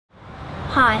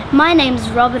Hi, my name is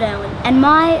Robert Irwin, and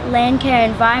my Landcare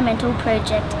environmental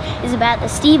project is about the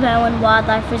Steve Irwin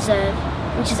Wildlife Reserve,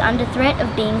 which is under threat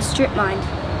of being strip mined.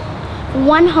 For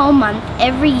one whole month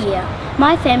every year,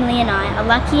 my family and I are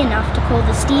lucky enough to call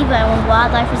the Steve Irwin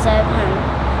Wildlife Reserve home.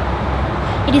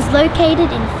 It is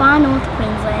located in far north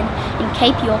Queensland in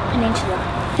Cape York Peninsula.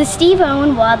 The Steve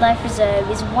Irwin Wildlife Reserve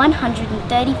is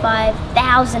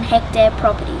 135,000 hectare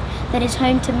property that is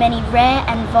home to many rare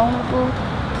and vulnerable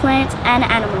plants and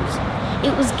animals.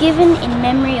 It was given in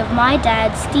memory of my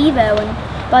dad, Steve Irwin,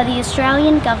 by the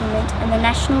Australian Government and the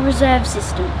National Reserve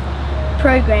System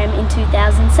program in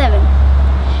 2007.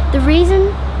 The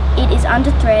reason it is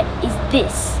under threat is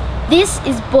this. This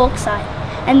is bauxite,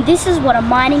 and this is what a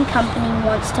mining company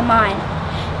wants to mine.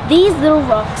 These little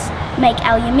rocks make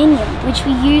aluminium, which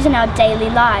we use in our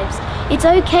daily lives. It's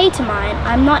okay to mine.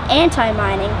 I'm not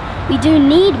anti-mining. We do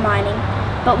need mining,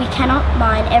 but we cannot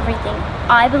mine everything.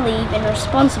 I believe in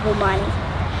responsible mining.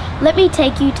 Let me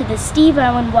take you to the Steve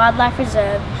Irwin Wildlife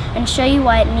Reserve and show you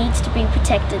why it needs to be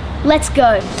protected. Let's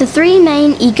go! The three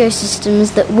main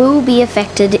ecosystems that will be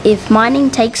affected if mining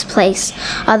takes place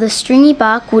are the stringy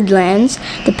bark woodlands,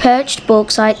 the perched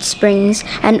bauxite springs,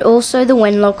 and also the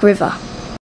Wenlock River.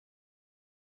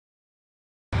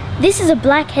 This is a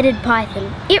black-headed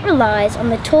python. It relies on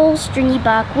the tall stringy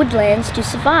bark woodlands to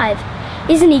survive.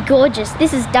 Isn't he gorgeous?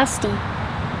 This is Dusty.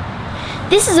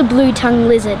 This is a blue-tongued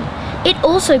lizard. It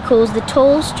also calls the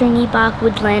tall stringy bark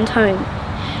woodland home.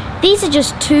 These are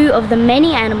just two of the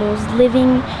many animals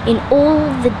living in all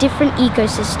the different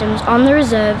ecosystems on the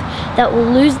reserve that will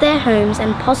lose their homes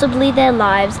and possibly their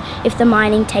lives if the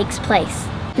mining takes place.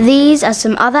 These are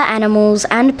some other animals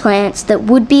and plants that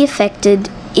would be affected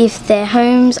if their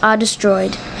homes are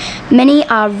destroyed. Many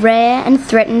are rare and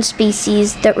threatened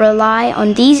species that rely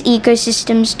on these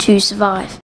ecosystems to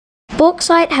survive.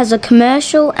 Bauxite has a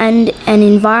commercial and an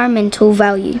environmental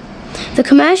value. The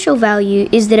commercial value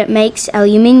is that it makes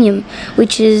aluminium,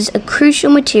 which is a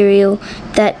crucial material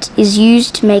that is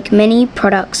used to make many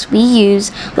products we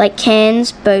use, like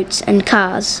cans, boats, and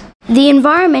cars. The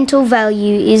environmental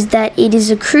value is that it is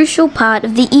a crucial part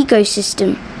of the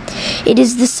ecosystem. It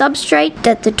is the substrate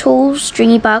that the tall,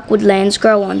 stringy bark woodlands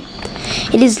grow on.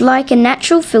 It is like a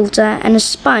natural filter and a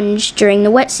sponge during the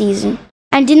wet season.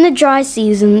 And in the dry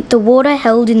season, the water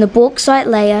held in the bauxite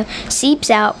layer seeps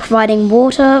out, providing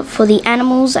water for the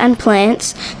animals and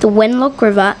plants, the Wenlock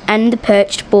River, and the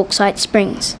perched bauxite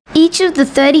springs. Each of the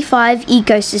 35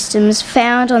 ecosystems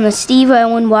found on the Steve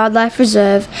Irwin Wildlife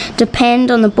Reserve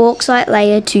depend on the bauxite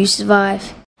layer to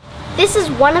survive. This is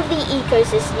one of the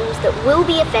ecosystems that will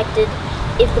be affected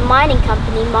if the mining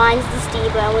company mines the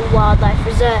Steve Irwin Wildlife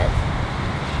Reserve.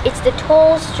 It's the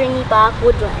tall, stringy bark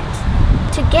woodlands.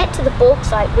 To get to the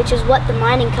bauxite, which is what the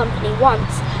mining company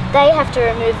wants, they have to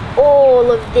remove all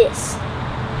of this.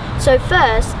 So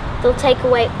first, they'll take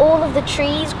away all of the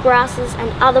trees, grasses,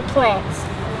 and other plants.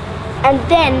 And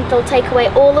then they'll take away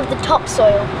all of the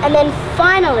topsoil. And then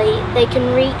finally, they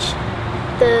can reach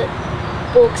the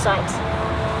bauxite.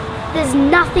 There's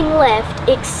nothing left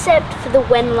except for the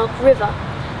Wenlock River.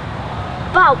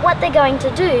 But what they're going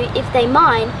to do, if they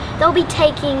mine, they'll be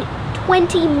taking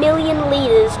 20 million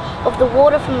litres of the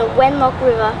water from the Wenlock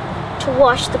River to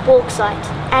wash the bauxite.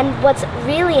 And what's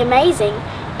really amazing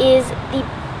is the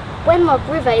Wenlock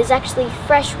River is actually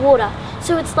fresh water.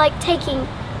 So it's like taking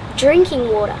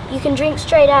drinking water. You can drink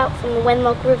straight out from the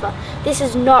Wenlock River. This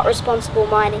is not responsible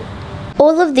mining.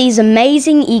 All of these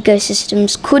amazing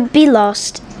ecosystems could be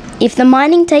lost. If the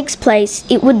mining takes place,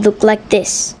 it would look like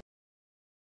this.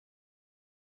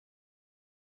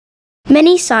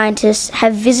 Many scientists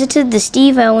have visited the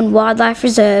Steve Irwin Wildlife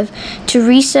Reserve to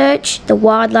research the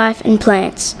wildlife and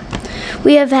plants.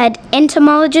 We have had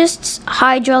entomologists,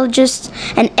 hydrologists,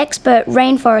 and expert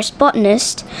rainforest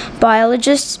botanists,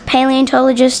 biologists,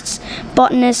 paleontologists,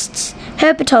 botanists,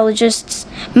 herpetologists,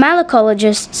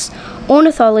 malacologists,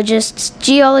 ornithologists,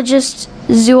 geologists,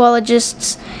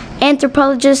 zoologists,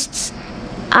 anthropologists,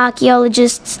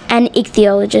 archaeologists, and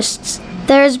ichthyologists.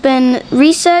 There has been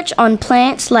research on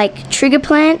plants like trigger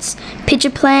plants, pitcher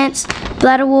plants,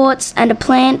 bladderworts, and a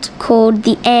plant called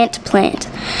the ant plant.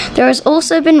 There has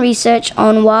also been research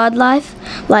on wildlife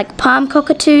like palm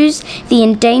cockatoos, the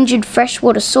endangered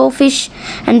freshwater sawfish,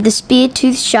 and the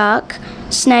spear-toothed shark,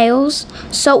 snails,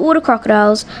 saltwater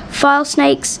crocodiles, file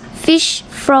snakes, fish,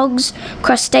 frogs,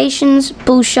 crustaceans,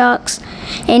 bull sharks,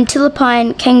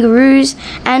 antilopine kangaroos,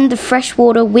 and the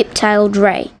freshwater whip-tailed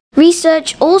ray.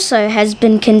 Research also has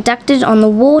been conducted on the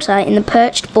water in the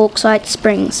perched bauxite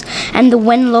springs and the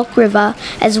Wenlock River,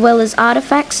 as well as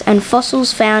artefacts and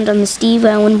fossils found on the Steve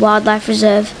Irwin Wildlife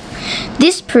Reserve.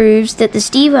 This proves that the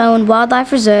Steve Irwin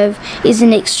Wildlife Reserve is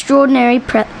an extraordinary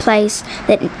place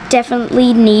that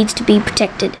definitely needs to be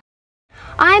protected.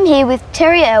 I'm here with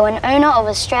Terri Irwin, owner of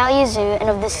Australia Zoo and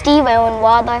of the Steve Irwin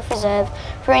Wildlife Reserve,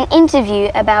 for an interview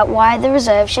about why the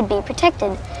reserve should be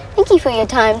protected. Thank you for your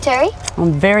time, Terri.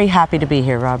 I'm very happy to be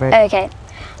here, Robert. Okay,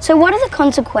 so what are the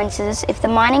consequences if the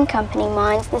mining company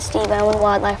mines the Steve Irwin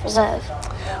Wildlife Reserve?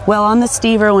 Well, on the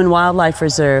Steve Irwin Wildlife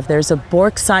Reserve, there's a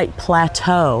bauxite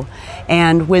plateau,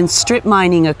 and when strip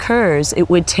mining occurs, it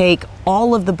would take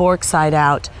all of the bauxite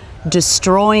out,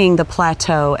 destroying the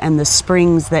plateau and the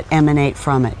springs that emanate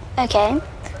from it. Okay,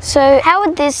 so how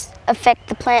would this affect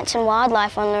the plants and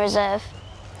wildlife on the reserve?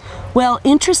 Well,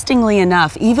 interestingly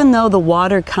enough, even though the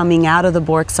water coming out of the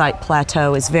bauxite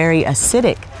plateau is very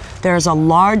acidic, there's a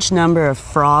large number of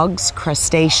frogs,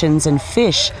 crustaceans, and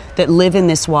fish that live in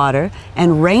this water,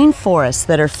 and rainforests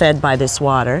that are fed by this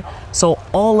water, so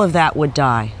all of that would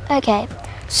die. Okay,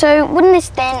 so wouldn't this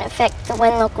then affect the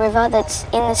Wenlock River that's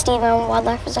in the Steve Irwin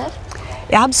Wildlife Reserve?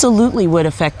 It absolutely would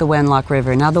affect the Wenlock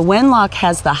River. Now, the Wenlock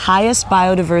has the highest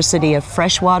biodiversity of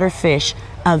freshwater fish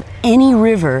of any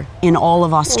river in all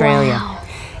of Australia. Wow.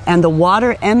 And the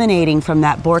water emanating from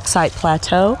that bauxite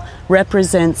plateau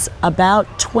represents about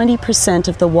 20%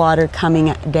 of the water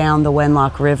coming down the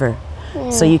Wenlock River.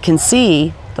 So you can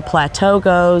see the plateau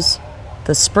goes,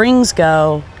 the springs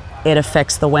go, it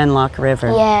affects the Wenlock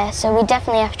River. Yeah, so we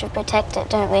definitely have to protect it,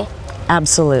 don't we?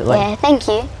 Absolutely. Yeah, thank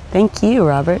you. Thank you,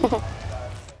 Robert.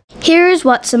 Here is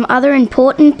what some other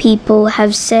important people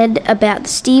have said about the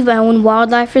Steve Irwin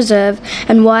Wildlife Reserve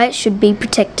and why it should be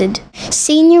protected.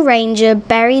 Senior Ranger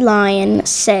Barry Lyon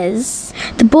says,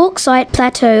 "The bauxite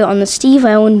plateau on the Steve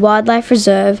Irwin Wildlife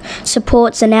Reserve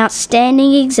supports an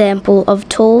outstanding example of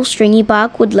tall stringy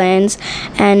bark woodlands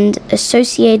and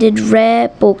associated rare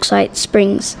bauxite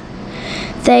springs.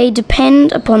 They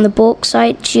depend upon the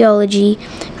bauxite geology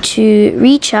to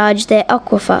recharge their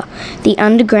aquifer, the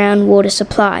underground water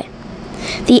supply.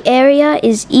 The area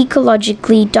is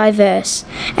ecologically diverse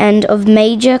and of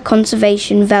major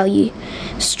conservation value.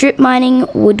 Strip mining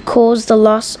would cause the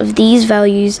loss of these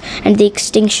values and the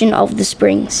extinction of the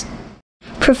springs."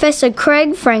 Professor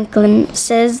Craig Franklin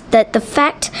says that the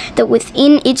fact that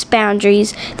within its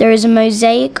boundaries there is a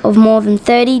mosaic of more than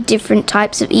 30 different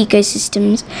types of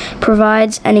ecosystems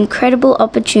provides an incredible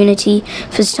opportunity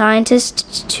for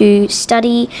scientists to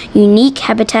study unique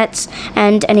habitats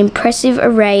and an impressive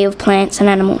array of plants and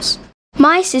animals.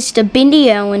 My sister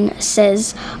Bindi Irwin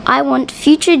says, "I want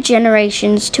future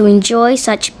generations to enjoy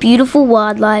such beautiful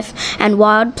wildlife and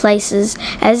wild places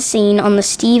as seen on the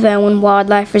Steve Irwin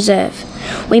Wildlife Reserve.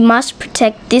 We must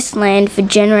protect this land for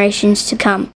generations to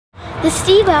come." The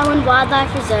Steve Irwin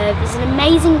Wildlife Reserve is an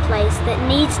amazing place that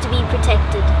needs to be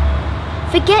protected.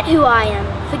 Forget who I am,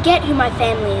 forget who my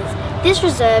family is. This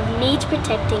reserve needs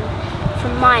protecting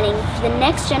from mining for the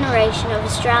next generation of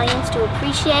Australians to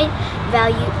appreciate,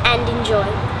 value and enjoy.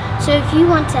 So if you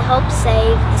want to help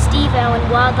save the Steve Irwin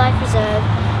Wildlife Reserve,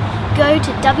 go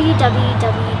to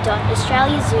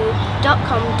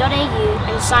www.australiazoo.com.au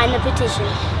and sign the petition.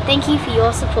 Thank you for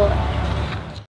your support.